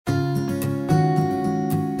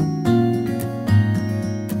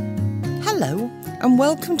and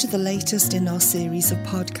welcome to the latest in our series of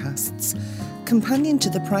podcasts, companion to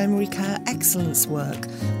the primary care excellence work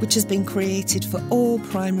which has been created for all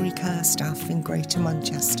primary care staff in Greater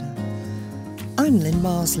Manchester. I'm Lynn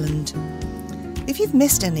Marsland. If you've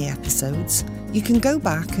missed any episodes, you can go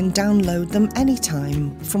back and download them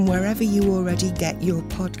anytime from wherever you already get your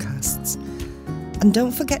podcasts. And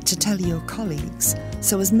don't forget to tell your colleagues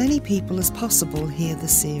so as many people as possible hear the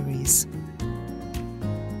series.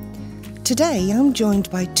 Today I'm joined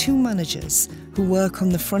by two managers who work on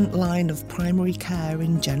the front line of primary care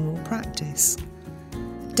in general practice.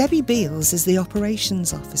 Debbie Beales is the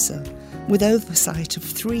operations officer with oversight of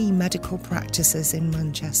 3 medical practices in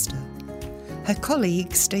Manchester. Her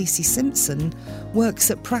colleague Stacey Simpson works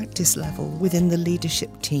at practice level within the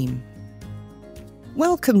leadership team.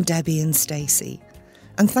 Welcome Debbie and Stacey,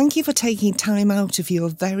 and thank you for taking time out of your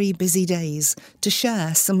very busy days to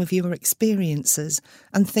share some of your experiences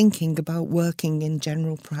and thinking about working in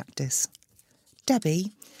general practice.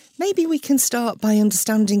 Debbie, maybe we can start by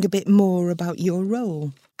understanding a bit more about your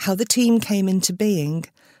role, how the team came into being,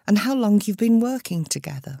 and how long you've been working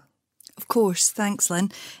together. Of course, thanks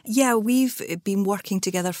Lynn. Yeah, we've been working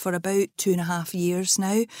together for about 2.5 years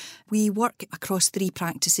now. We work across 3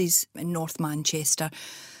 practices in North Manchester,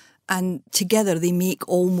 and together they make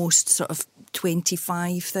almost sort of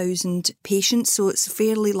 25,000 patients, so it's a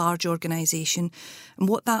fairly large organisation. And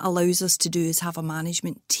what that allows us to do is have a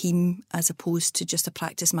management team as opposed to just a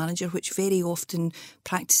practice manager, which very often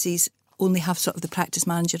practices only have sort of the practice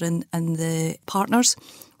manager and the partners,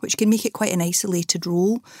 which can make it quite an isolated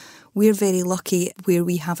role. We're very lucky where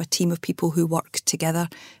we have a team of people who work together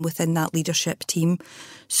within that leadership team.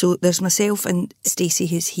 So there's myself and Stacey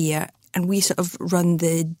who's here, and we sort of run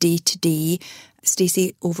the day-to-day.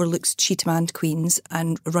 Stacey overlooks Cheetham and Queen's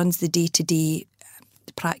and runs the day-to-day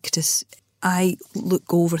practice. I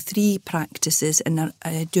look over 3 practices and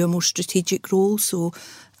I do a more strategic role, so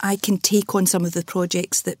I can take on some of the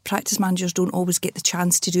projects that practice managers don't always get the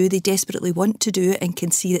chance to do. They desperately want to do it and can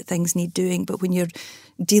see that things need doing, but when you're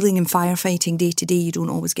dealing in firefighting day to day, you don't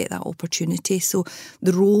always get that opportunity. So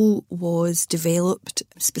the role was developed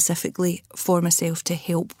specifically for myself to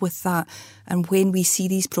help with that. And when we see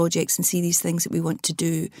these projects and see these things that we want to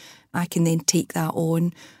do, I can then take that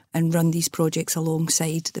on and run these projects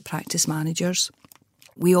alongside the practice managers.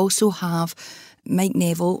 We also have Mike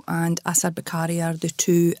Neville and Asad Bakari are the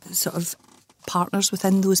 2 sort of partners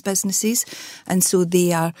within those businesses, and so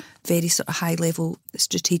they are very sort of high level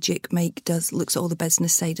strategic. Mike looks at all the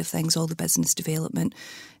business side of things, all the business development.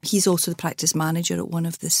 He's also the practice manager at one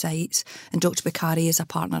of the sites, and Dr. Bakari is a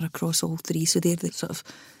partner across all 3, so they're the sort of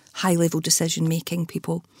high level decision making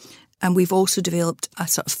people. And we've also developed a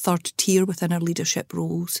sort of 3rd tier within our leadership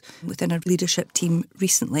roles, within our leadership team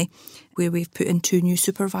recently, where we've put in 2 new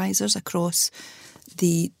supervisors across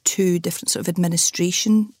the 2 different sort of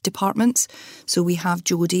administration departments. So we have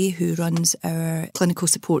Jodie, who runs our clinical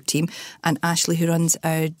support team, and Ashley, who runs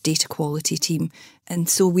our data quality team. And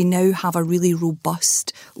so we now have a really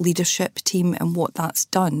robust leadership team, and what that's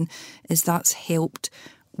done is that's helped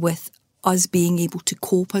with us being able to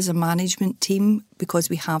cope as a management team because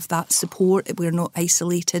we have that support. We're not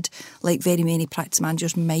isolated like very many practice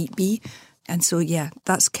managers might be. And so, yeah,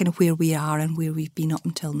 that's kind of where we are and where we've been up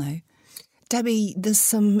until now. Debbie, there's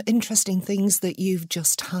some interesting things that you've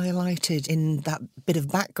just highlighted in that bit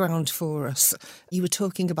of background for us. You were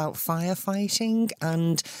talking about firefighting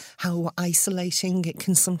and how isolating it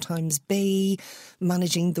can sometimes be,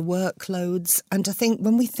 managing the workloads. And I think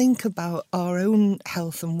when we think about our own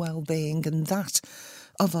health and well-being and that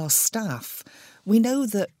of our staff, we know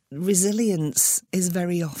that resilience is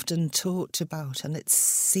very often talked about, and it's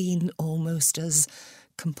seen almost as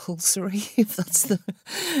compulsory, if that's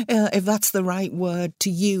the right word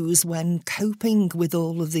to use when coping with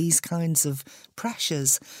all of these kinds of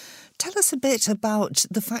pressures. Tell us a bit about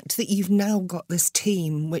the fact that you've now got this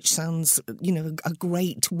team, which sounds, a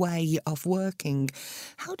great way of working.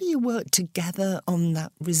 How do you work together on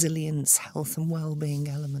that resilience, health and well-being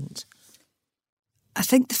element? I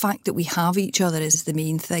think the fact that we have each other is the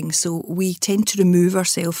main thing. So we tend to remove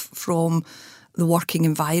ourselves from the working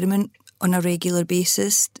environment on a regular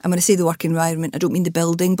basis. And when I say the work environment, I don't mean the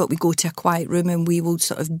building, but we go to a quiet room and we will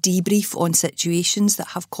sort of debrief on situations that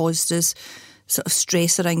have caused us sort of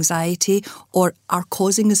stress or anxiety, or are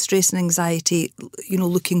causing us stress and anxiety,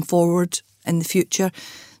 looking forward in the future.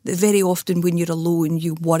 That very often when you're alone,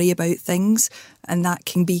 you worry about things, and that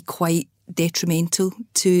can be quite detrimental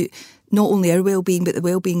to not only our well-being, but the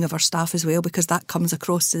well-being of our staff as well, because that comes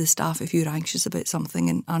across to the staff if you're anxious about something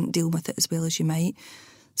and aren't dealing with it as well as you might.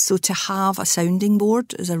 So to have a sounding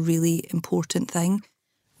board is a really important thing.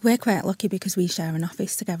 We're quite lucky because we share an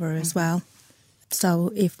office together as well.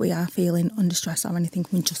 So if we are feeling under stress or anything,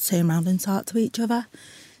 we just turn around and talk to each other.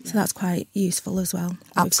 So that's quite useful as well.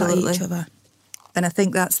 Absolutely. We've got each other. And I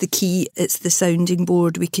think that's the key. It's the sounding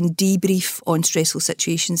board. We can debrief on stressful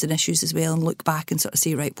situations and issues as well and look back and sort of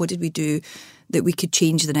say, right, what did we do that we could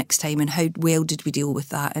change the next time, and how well did we deal with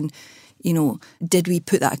that? And, you know, did we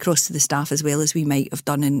put that across to the staff as well as we might have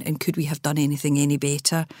done, and could we have done anything any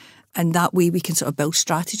better? And that way we can sort of build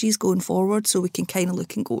strategies going forward, so we can kind of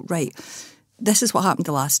look and go, right, this is what happened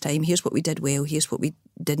the last time, here's what we did well, here's what we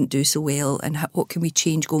didn't do so well, and what can we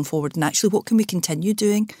change going forward, and actually what can we continue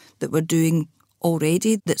doing that we're doing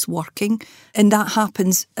already that's working. And that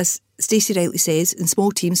happens, as Stacey rightly says, in small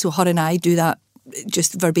teams. So her and I do that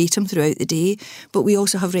just verbatim throughout the day, but we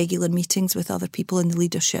also have regular meetings with other people in the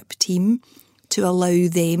leadership team to allow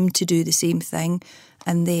them to do the same thing.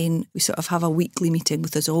 And then we sort of have a weekly meeting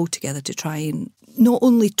with us all together to try and not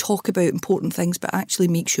only talk about important things, but actually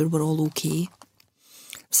make sure we're all okay.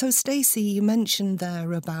 So Stacey, you mentioned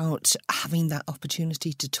there about having that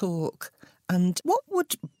opportunity to talk, and what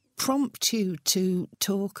would prompt you to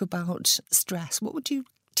talk about stress? What would you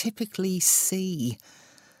typically see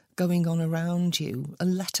going on around you,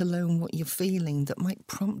 let alone what you're feeling, that might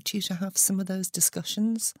prompt you to have some of those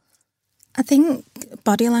discussions? I think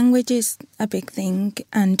body language is a big thing,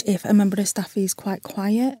 and if a member of staff is quite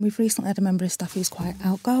quiet, we've recently had a member of staff who's quite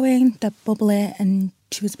outgoing, they're bubbly, and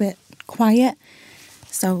she was a bit quiet,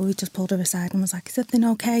 so we just pulled her aside and was like, is everything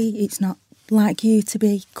okay? It's not like you to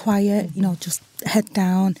be quiet, you know, just head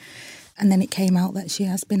down. And then it came out that she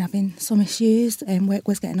has been having some issues, and work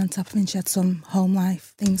was getting on top of her, and she had some home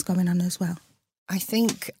life things going on as well. I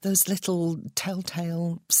think those little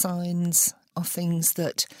telltale signs are things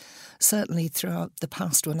that certainly throughout the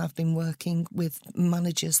past, when I've been working with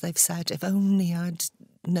managers, they've said, if only I'd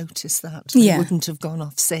noticed that, I wouldn't have gone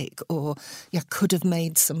off sick, or could have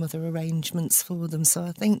made some other arrangements for them. So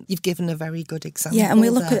I think you've given a very good example. Yeah, and we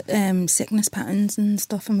look at sickness patterns and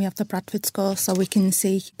stuff, and we have the Bradford score, so we can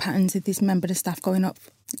see patterns of this member of staff going up,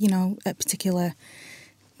 you know, at particular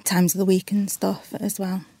times of the week and stuff as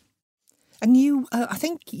well. And you, I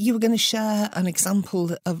think you were going to share an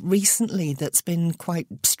example of recently that's been quite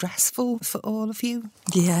stressful for all of you.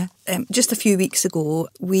 Yeah. Just a few weeks ago,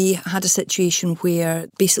 we had a situation where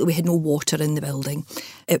basically we had no water in the building.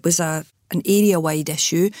 It was an area-wide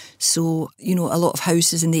issue, so, you know, a lot of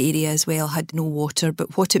houses in the area as well had no water,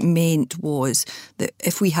 but what it meant was that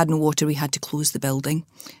if we had no water, we had to close the building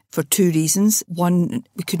for two reasons. One,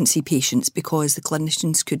 we couldn't see patients because the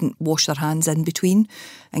clinicians couldn't wash their hands in between,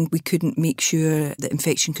 and we couldn't make sure that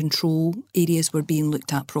infection control areas were being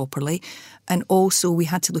looked at properly. And also we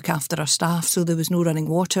had to look after our staff, so there was no running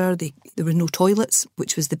water, there were no toilets,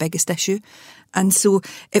 which was the biggest issue. And so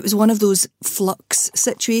it was one of those flux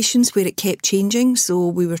situations where it kept changing. So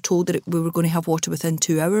we were told that we were going to have water within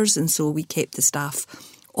 2 hours, and so we kept the staff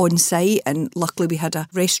on site, and luckily we had a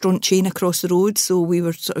restaurant chain across the road, so we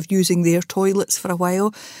were sort of using their toilets for a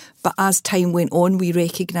while. But as time went on, we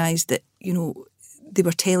recognised that, you know, they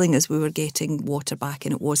were telling us we were getting water back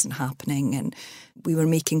and it wasn't happening, and we were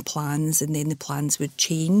making plans and then the plans would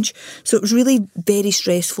change. So it was really very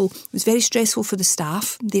stressful. It was very stressful for the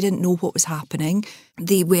staff. They didn't know what was happening.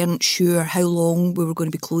 They weren't sure how long we were going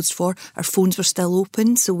to be closed for. Our phones were still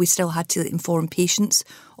open, so we still had to inform patients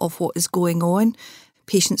of what is going on.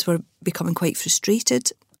 Patients were becoming quite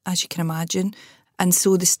frustrated, as you can imagine. And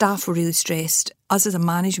so the staff were really stressed. Us as a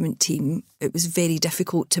management team, it was very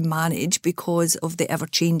difficult to manage because of the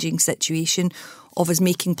ever-changing situation of us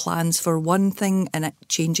making plans for one thing and it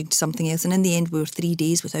changing to something else. And in the end, we were 3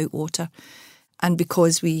 days without water. And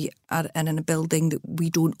because we are in a building that we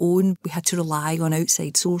don't own, we had to rely on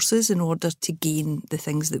outside sources in order to gain the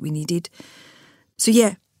things that we needed. So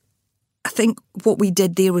yeah, I think what we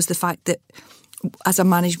did there was the fact that as a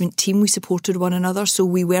management team, we supported one another, so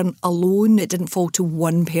we weren't alone. It didn't fall to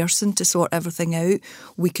one person to sort everything out.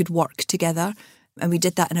 We could work together, and we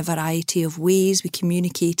did that in a variety of ways. We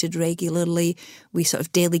communicated regularly. We sort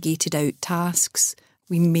of delegated out tasks.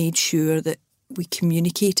 We made sure that we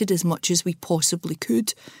communicated as much as we possibly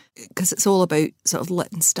could, because it's all about sort of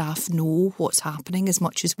letting staff know what's happening as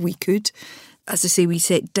much as we could. As I say, we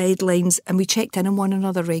set deadlines and we checked in on one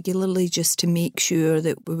another regularly just to make sure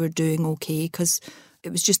that we were doing okay, because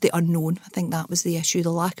it was just the unknown. I think that was the issue,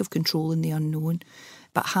 the lack of control in the unknown.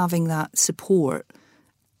 But having that support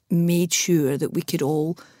made sure that we could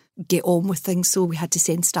all get on with things. So we had to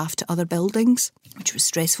send staff to other buildings, which was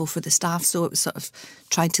stressful for the staff. So it was sort of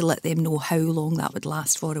trying to let them know how long that would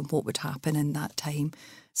last for and what would happen in that time.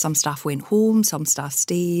 Some staff went home, some staff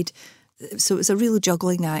stayed. So it was a real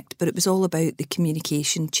juggling act, but it was all about the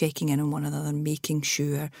communication, checking in on one another, making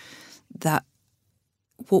sure that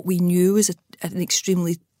what we knew was an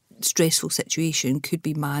extremely stressful situation could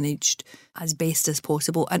be managed as best as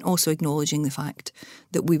possible, and also acknowledging the fact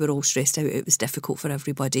that we were all stressed out. It was difficult for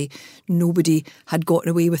everybody. Nobody had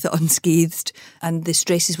gotten away with it unscathed, and the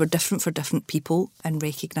stresses were different for different people, and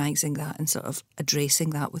recognising that and sort of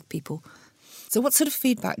addressing that with people. So what sort of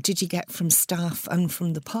feedback did you get from staff and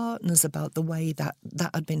from the partners about the way that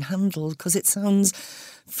had been handled? Because it sounds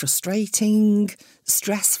frustrating,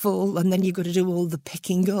 stressful, and then you've got to do all the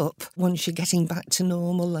picking up once you're getting back to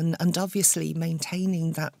normal and obviously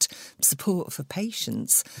maintaining that support for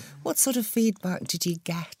patients. What sort of feedback did you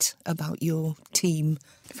get about your team?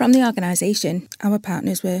 From the organisation, our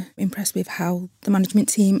partners were impressed with how the management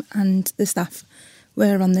team and the staff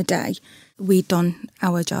were on the day. We'd done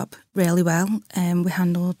our job really well, and we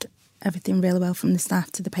handled everything really well, from the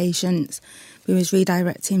staff to the patients. We was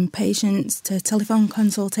redirecting patients to telephone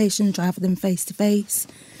consultations rather than face-to-face.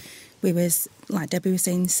 We was, like Debbie was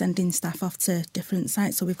saying, sending staff off to different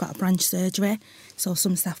sites. So we've got a branch surgery, so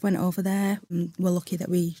some staff went over there. We're lucky that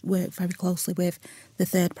we work very closely with the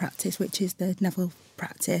third practice, which is the Neville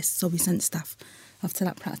practice, so we sent staff off to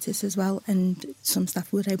that practice as well, and some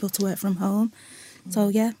staff were able to work from home. So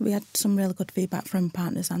yeah, we had some really good feedback from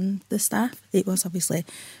partners and the staff. It was obviously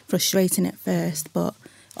frustrating at first, but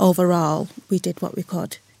overall we did what we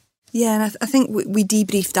could. Yeah, and I think we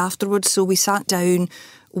debriefed afterwards, so we sat down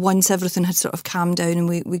once everything had sort of calmed down, and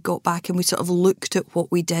we got back and we sort of looked at what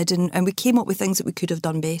we did, and we came up with things that we could have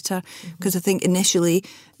done better, because I think initially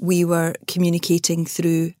we were communicating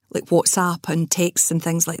through like WhatsApp and texts and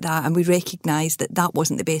things like that, and we recognised that that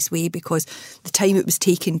wasn't the best way, because the time it was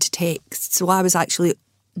taken to text. So I was actually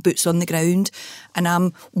boots on the ground, and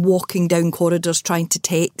I'm walking down corridors trying to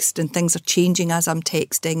text, and things are changing as I'm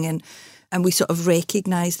texting, and we sort of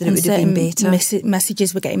recognised that it would have been better.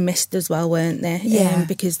 Messages were getting missed as well, weren't they? Yeah.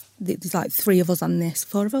 Because there's like 4 of us on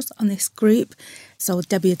this group. So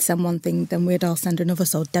Debbie would send one thing, then we'd all send another.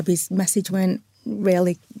 So Debbie's message weren't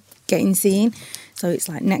really getting seen. So it's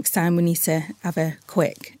like next time we need to have a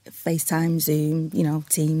quick FaceTime, Zoom,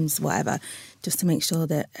 Teams, whatever, just to make sure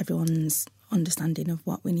that everyone's understanding of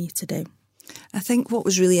what we need to do. I think what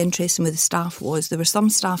was really interesting with the staff was there were some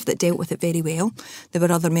staff that dealt with it very well. There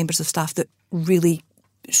were other members of staff that really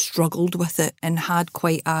struggled with it and had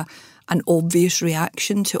quite an obvious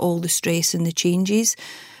reaction to all the stress and the changes.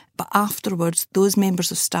 But afterwards, those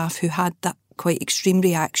members of staff who had that quite extreme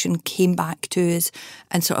reaction came back to us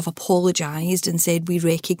and sort of apologised and said, we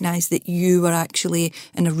recognise that you were actually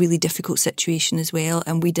in a really difficult situation as well,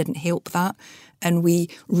 and we didn't help that, and we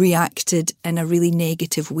reacted in a really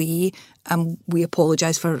negative way, and we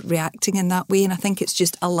apologise for reacting in that way. And I think it's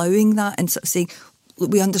just allowing that and sort of saying,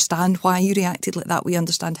 look, we understand why you reacted like that, we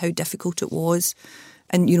understand how difficult it was,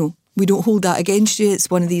 and we don't hold that against you.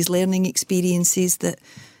 It's one of these learning experiences that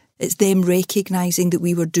it's them recognising that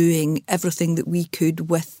we were doing everything that we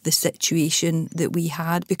could with the situation that we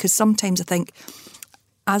had. Because sometimes I think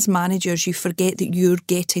as managers you forget that you're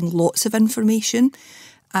getting lots of information,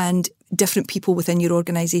 and different people within your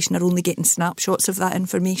organisation are only getting snapshots of that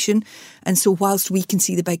information. And so whilst we can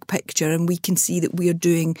see the big picture and we can see that we are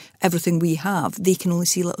doing everything we have, they can only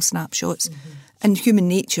see little snapshots. Mm-hmm. And human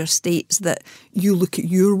nature states that you look at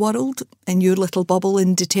your world and your little bubble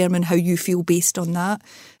and determine how you feel based on that.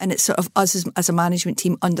 And it's sort of us as a management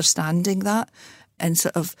team understanding that and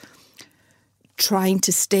sort of trying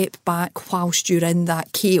to step back whilst you're in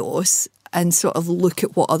that chaos and sort of look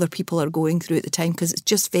at what other people are going through at the time, because it's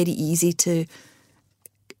just very easy to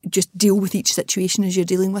just deal with each situation as you're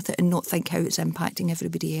dealing with it and not think how it's impacting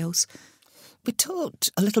everybody else. We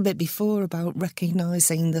talked a little bit before about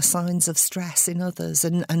recognising the signs of stress in others,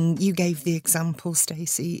 and you gave the example,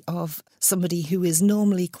 Stacey, of somebody who is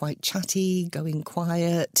normally quite chatty, going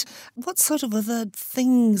quiet. What sort of other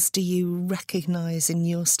things do you recognise in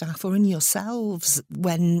your staff or in yourselves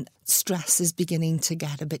when stress is beginning to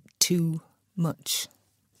get a bit too much?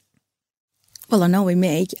 Well, I know with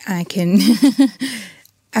me, I can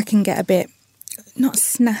get a bit, not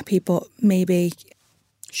snappy, but maybe...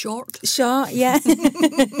 Short, yeah.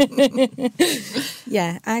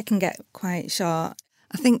 Yeah, I can get quite short.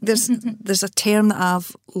 I think there's a term that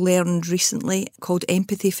I've learned recently called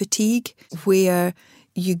empathy fatigue, where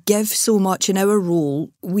you give so much in our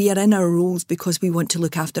role. We are in our roles because we want to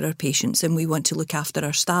look after our patients and we want to look after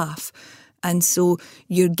our staff. And so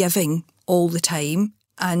you're giving all the time.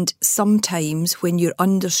 And sometimes when you're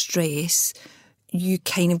under stress, you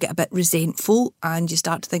kind of get a bit resentful and you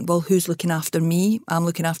start to think, well, who's looking after me? I'm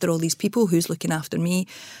looking after all these people. Who's looking after me?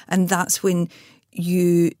 And that's when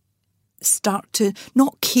you start to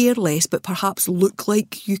not care less, but perhaps look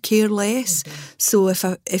like you care less. So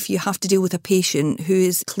if you have to deal with a patient who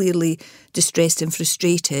is clearly distressed and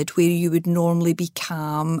frustrated, where you would normally be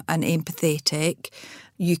calm and empathetic,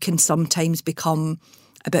 you can sometimes become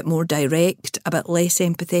a bit more direct, a bit less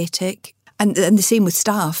empathetic. And the same with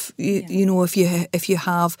staff. You know, if you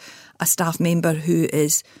have a staff member who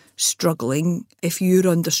is struggling, if you're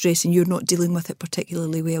under stress and you're not dealing with it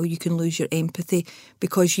particularly well, you can lose your empathy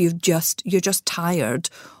because you're just tired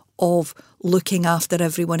of looking after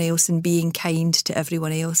everyone else and being kind to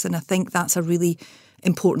everyone else. And I think that's a really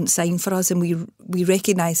important sign for us, and we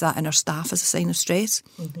recognise that in our staff as a sign of stress.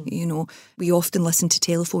 You know, we often listen to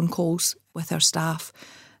telephone calls with our staff.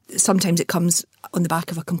 Sometimes it comes on the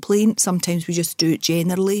back of a complaint, sometimes we just do it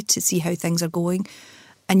generally to see how things are going.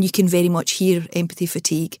 And you can very much hear empathy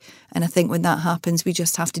fatigue. And I think when that happens, we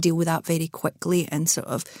just have to deal with that very quickly and sort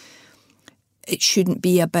of, it shouldn't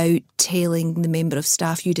be about telling the member of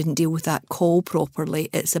staff you didn't deal with that call properly.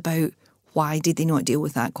 It's about why did they not deal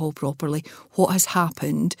with that call properly? What has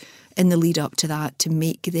happened in the lead up to that to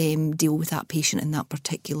make them deal with that patient in that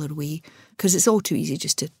particular way? Because it's all too easy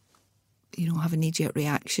just to, you know, have a knee-jerk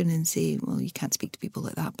reaction and say, well, you can't speak to people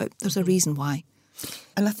like that. But there's a reason why.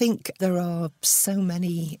 And I think there are so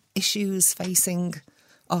many issues facing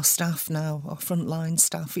our staff now, our frontline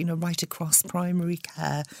staff, you know, right across primary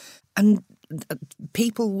care. And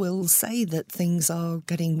people will say that things are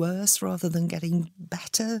getting worse rather than getting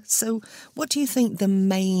better. So what do you think the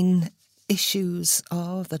main issues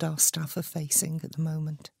are that our staff are facing at the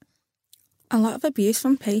moment? A lot of abuse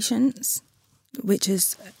from patients, which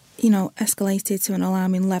is, you know, escalated to an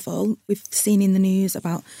alarming level. We've seen in the news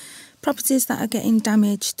about properties that are getting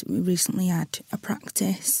damaged. We recently had a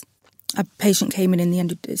practice. A patient came in and the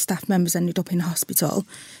end, staff members ended up in hospital.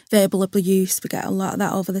 Verbal abuse, we get a lot of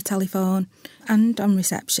that over the telephone and on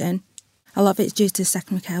reception. A lot of it's due to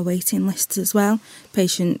secondary care waiting lists as well.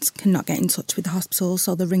 Patients cannot get in touch with the hospital,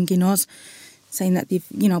 so they're ringing us saying that they've,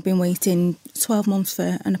 you know, been waiting 12 months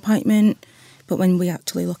for an appointment. But when we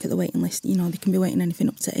actually look at the waiting list, you know, they can be waiting anything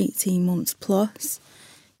up to 18 months plus.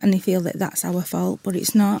 And they feel that that's our fault, but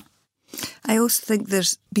it's not. I also think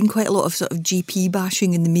there's been quite a lot of sort of GP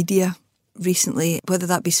bashing in the media recently, whether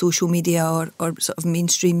that be social media or sort of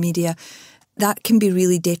mainstream media. That can be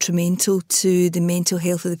really detrimental to the mental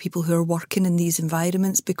health of the people who are working in these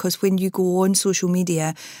environments, because when you go on social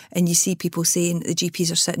media and you see people saying the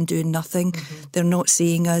GPs are sitting doing nothing, they're not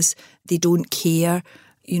seeing us, they don't care,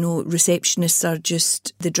 you know, receptionists are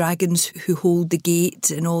just the dragons who hold the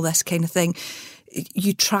gate and all this kind of thing.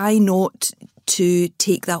 You try not to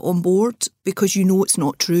take that on board because you know it's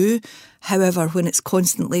not true. However, when it's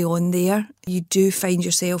constantly on there, you do find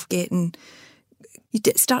yourself you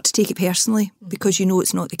start to take it personally because you know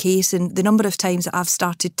it's not the case. And the number of times that I've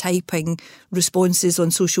started typing responses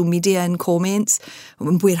on social media and comments,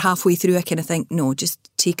 where halfway through I kind of think, no, just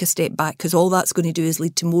take a step back, because all that's going to do is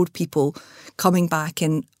lead to more people coming back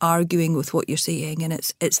and arguing with what you're saying. And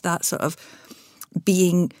it's that sort of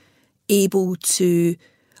being able to,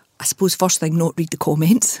 I suppose, first thing, not read the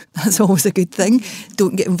comments. That's always a good thing.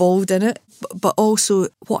 Don't get involved in it. But also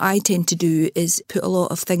what I tend to do is put a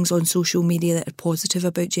lot of things on social media that are positive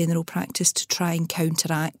about general practice to try and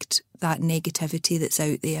counteract that negativity that's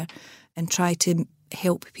out there and try to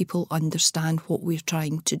help people understand what we're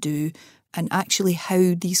trying to do and actually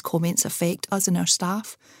how these comments affect us and our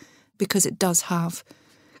staff, because it does have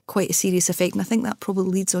quite a serious effect. And I think that probably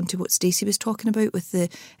leads on to what Stacey was talking about with the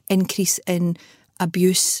increase in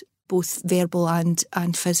abuse, both verbal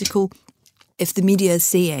and physical. If the media is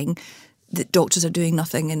saying that doctors are doing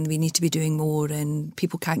nothing and we need to be doing more and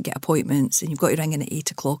people can't get appointments and you've got to ring in at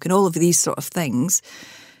 8 o'clock and all of these sort of things,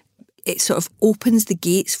 it sort of opens the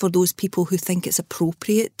gates for those people who think it's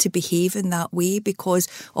appropriate to behave in that way because,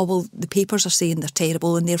 oh, well, the papers are saying they're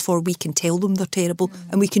terrible and therefore we can tell them they're terrible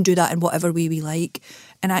and we can do that in whatever way we like.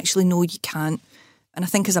 And actually, no, you can't. And I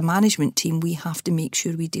think as a management team, we have to make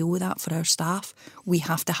sure we deal with that for our staff. We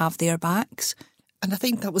have to have their backs. And I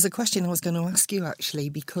think that was a question I was going to ask you, actually,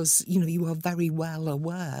 because, you know, you are very well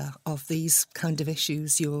aware of these kind of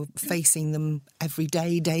issues. You're facing them every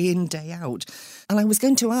day, day in, day out. And I was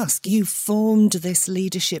going to ask, you formed this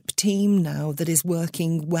leadership team now that is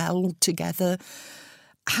working well together.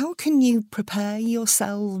 How can you prepare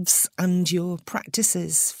yourselves and your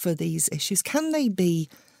practices for these issues? Can they be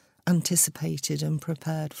anticipated and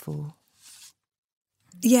prepared for?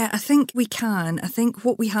 Yeah, I think we can. I think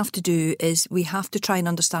what we have to do is we have to try and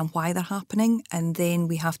understand why they're happening, and then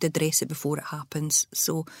we have to address it before it happens.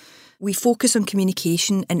 So we focus on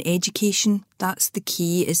communication and education. That's the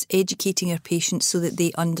key, is educating our patients so that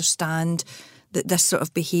they understand that this sort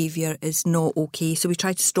of behaviour is not okay. So we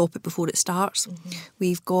try to stop it before it starts.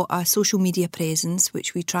 We've got a social media presence,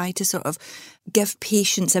 which we try to sort of give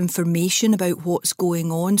patients information about what's going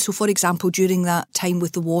on. So, for example, during that time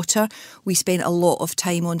with the water, we spent a lot of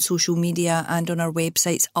time on social media and on our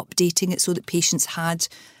websites updating it so that patients had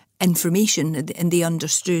information and they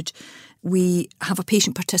understood. We have a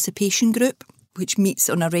patient participation group which meets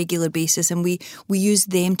on a regular basis, and we use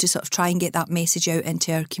them to sort of try and get that message out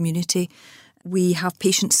into our community. We have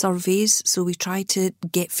patient surveys, so we try to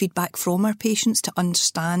get feedback from our patients to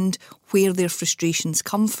understand where their frustrations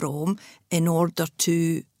come from in order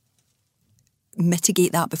to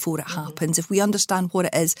mitigate that before it happens. If we understand what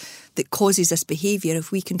it is that causes this behaviour,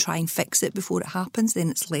 if we can try and fix it before it happens, then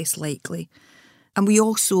it's less likely. And we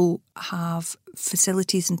also have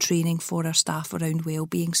facilities and training for our staff around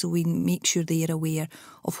wellbeing, so we make sure they are aware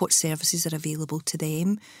of what services are available to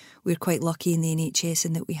them. We're quite lucky in the NHS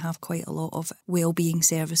in that we have quite a lot of wellbeing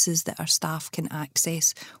services that our staff can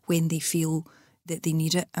access when they feel that they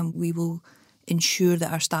need it, and we will ensure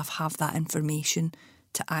that our staff have that information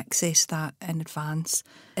to access that in advance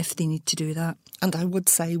if they need to do that. And I would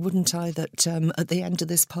say, wouldn't I, that at the end of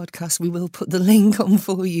this podcast we will put the link on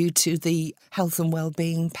for you to the health and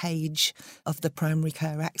wellbeing page of the Primary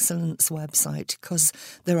Care Excellence website, because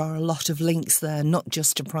there are a lot of links there, not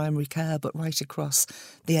just to primary care but right across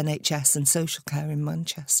the NHS and social care in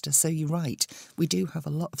Manchester. So you're right, we do have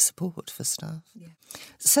a lot of support for staff. Yeah.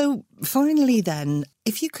 So finally then,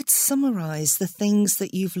 if you could summarise the things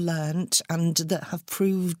that you've learnt and that have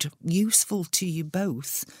proved useful to you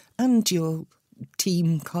both and your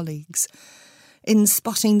team colleagues in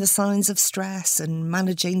spotting the signs of stress and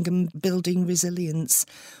managing and building resilience,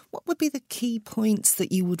 what would be the key points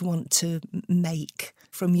that you would want to make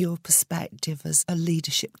from your perspective as a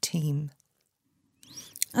leadership team?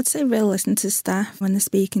 I'd say really listen to staff when they're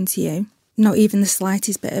speaking to you. Not even the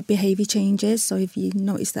slightest bit of behaviour changes. So if you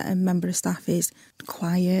notice that a member of staff is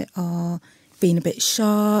quiet or being a bit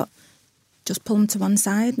short, just pull them to one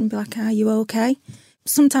side and be like, are you okay?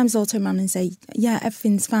 Sometimes they'll turn around and say, yeah,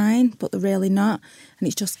 everything's fine, but they're really not. And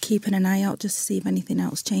it's just keeping an eye out just to see if anything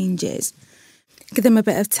else changes. Give them a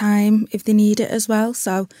bit of time if they need it as well.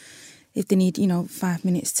 So if they need, 5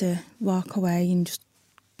 minutes to walk away and just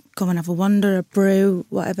go and have a wander, a brew,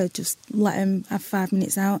 whatever, just let them have 5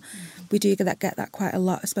 minutes out. We do get that quite a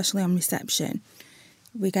lot, especially on reception.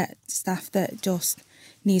 We get staff that just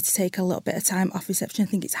need to take a little bit of time off reception. I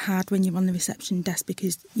think it's hard when you're on the reception desk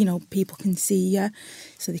because, people can see you,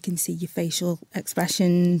 so they can see your facial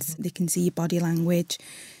expressions, they can see your body language.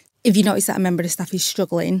 If you notice that a member of staff is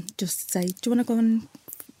struggling, just say, do you want to go and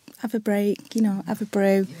have a break, have a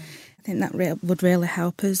brew? Yeah. I think that would really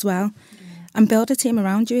help as well. Yeah. And build a team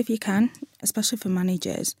around you if you can, especially for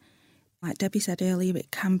managers. Like Debbie said earlier,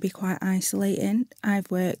 it can be quite isolating.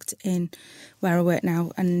 I've worked in where I work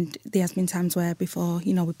now, and there has been times where before,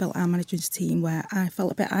 we built our managers team where I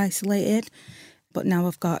felt a bit isolated, but now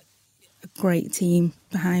I've got a great team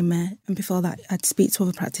behind me. And before that, I'd speak to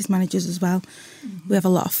other practice managers as well. Mm-hmm. We have a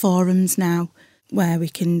lot of forums now where we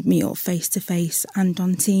can meet up face-to-face and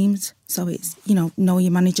on Teams. So it's, know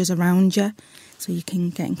your managers around you, so you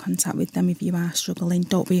can get in contact with them if you are struggling.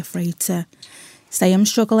 Don't be afraid to say I'm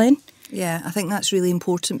struggling. Yeah, I think that's really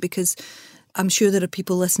important because I'm sure there are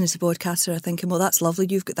people listening to the podcast who are thinking, well, that's lovely,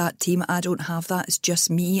 you've got that team. I don't have that. It's just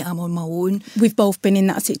me. I'm on my own. We've both been in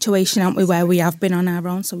that situation, haven't we, where we have been on our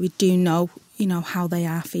own, so we do know, how they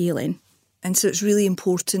are feeling. And so it's really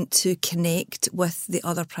important to connect with the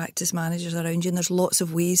other practice managers around you, and there's lots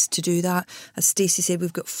of ways to do that. As Stacey said,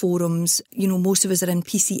 we've got forums. Most of us are in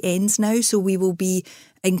PCNs now, so we will be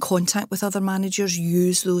in contact with other managers,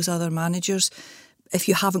 use those other managers. If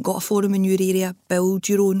you haven't got a forum in your area, build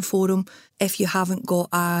your own forum. If you haven't got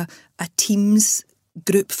a Teams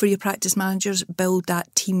group for your practice managers, build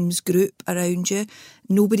that Teams group around you.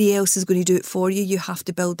 Nobody else is going to do it for you. You have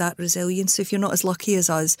to build that resilience. So if you're not as lucky as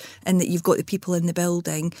us in that you've got the people in the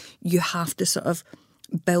building, you have to sort of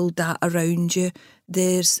build that around you.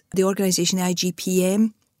 There's the organisation, the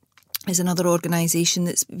IGPM, is another organisation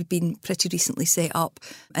that's been pretty recently set up,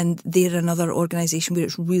 and they're another organisation where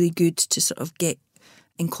it's really good to sort of get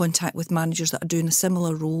in contact with managers that are doing a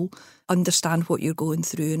similar role, understand what you're going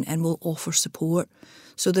through and will offer support.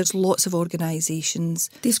 So there's lots of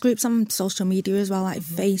organisations. There's groups on social media as well, like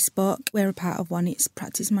Facebook. We're a part of one, it's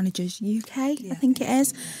Practice Managers UK, I think it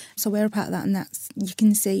is. So we're a part of that, and that's, you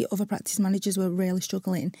can see other practice managers who are really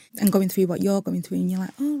struggling and going through what you're going through, and you're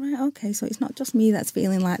like, oh, right, okay, so it's not just me that's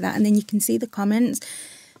feeling like that. And then you can see the comments.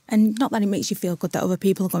 And not that it makes you feel good that other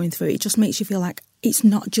people are going through it, it just makes you feel like it's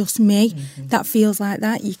not just me that feels like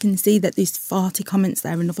that. You can see that there's 40 comments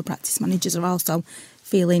there and other practice managers are also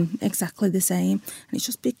feeling exactly the same. And it's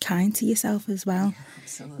just be kind to yourself as well. Yeah,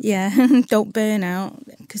 absolutely. Yeah, don't burn out,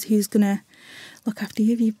 because who's going to look after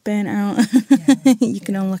you if you burn out? You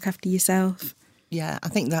can only look after yourself. Yeah, I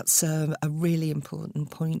think that's a really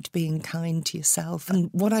important point, being kind to yourself. And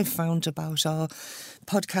what I've found about our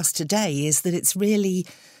podcast today is that it's really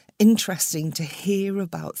interesting to hear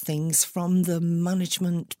about things from the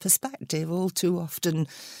management perspective. All too often,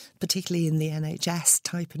 particularly in the NHS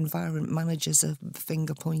type environment, managers are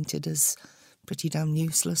finger pointed as pretty damn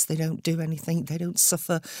useless. They don't do anything. They don't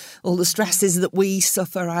suffer all the stresses that we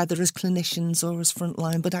suffer either as clinicians or as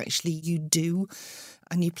frontline, but actually you do.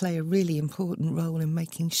 And you play a really important role in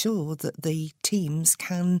making sure that the teams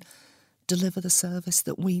can deliver the service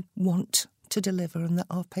that we want to deliver and that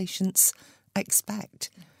our patients expect.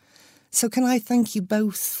 So can I thank you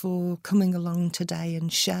both for coming along today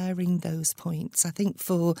and sharing those points? I think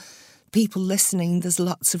for people listening, there's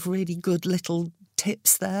lots of really good little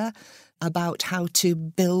tips there about how to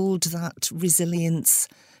build that resilience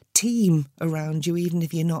team around you, even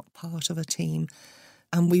if you're not part of a team.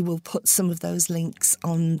 And we will put some of those links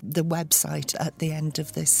on the website at the end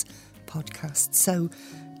of this podcast. So,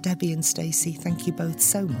 Debbie and Stacey, thank you both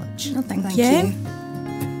so much. Well, thank you.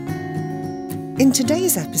 In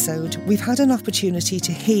today's episode, we've had an opportunity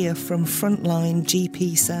to hear from frontline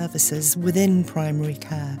GP services within primary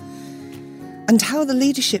care and how the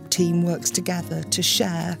leadership team works together to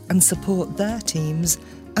share and support their teams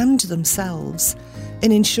and themselves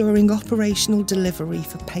in ensuring operational delivery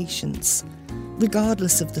for patients,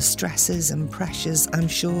 regardless of the stresses and pressures I'm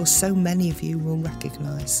sure so many of you will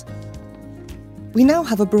recognise. We now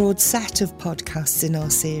have a broad set of podcasts in our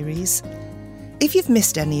series. If you've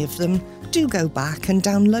missed any of them, do go back and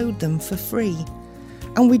download them for free.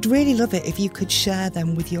 And we'd really love it if you could share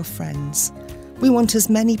them with your friends. We want as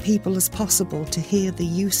many people as possible to hear the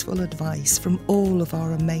useful advice from all of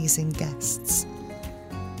our amazing guests.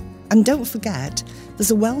 And don't forget,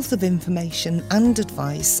 there's a wealth of information and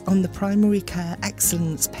advice on the Primary Care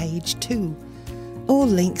Excellence page too. All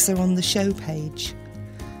links are on the show page.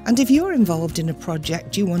 And if you're involved in a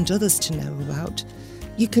project you want others to know about,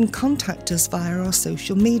 you can contact us via our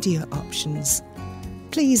social media options.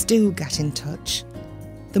 Please do get in touch.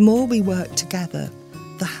 The more we work together,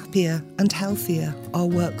 the happier and healthier our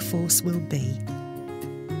workforce will be.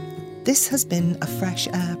 This has been a Fresh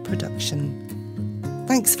Air production.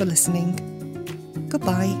 Thanks for listening.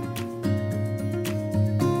 Goodbye.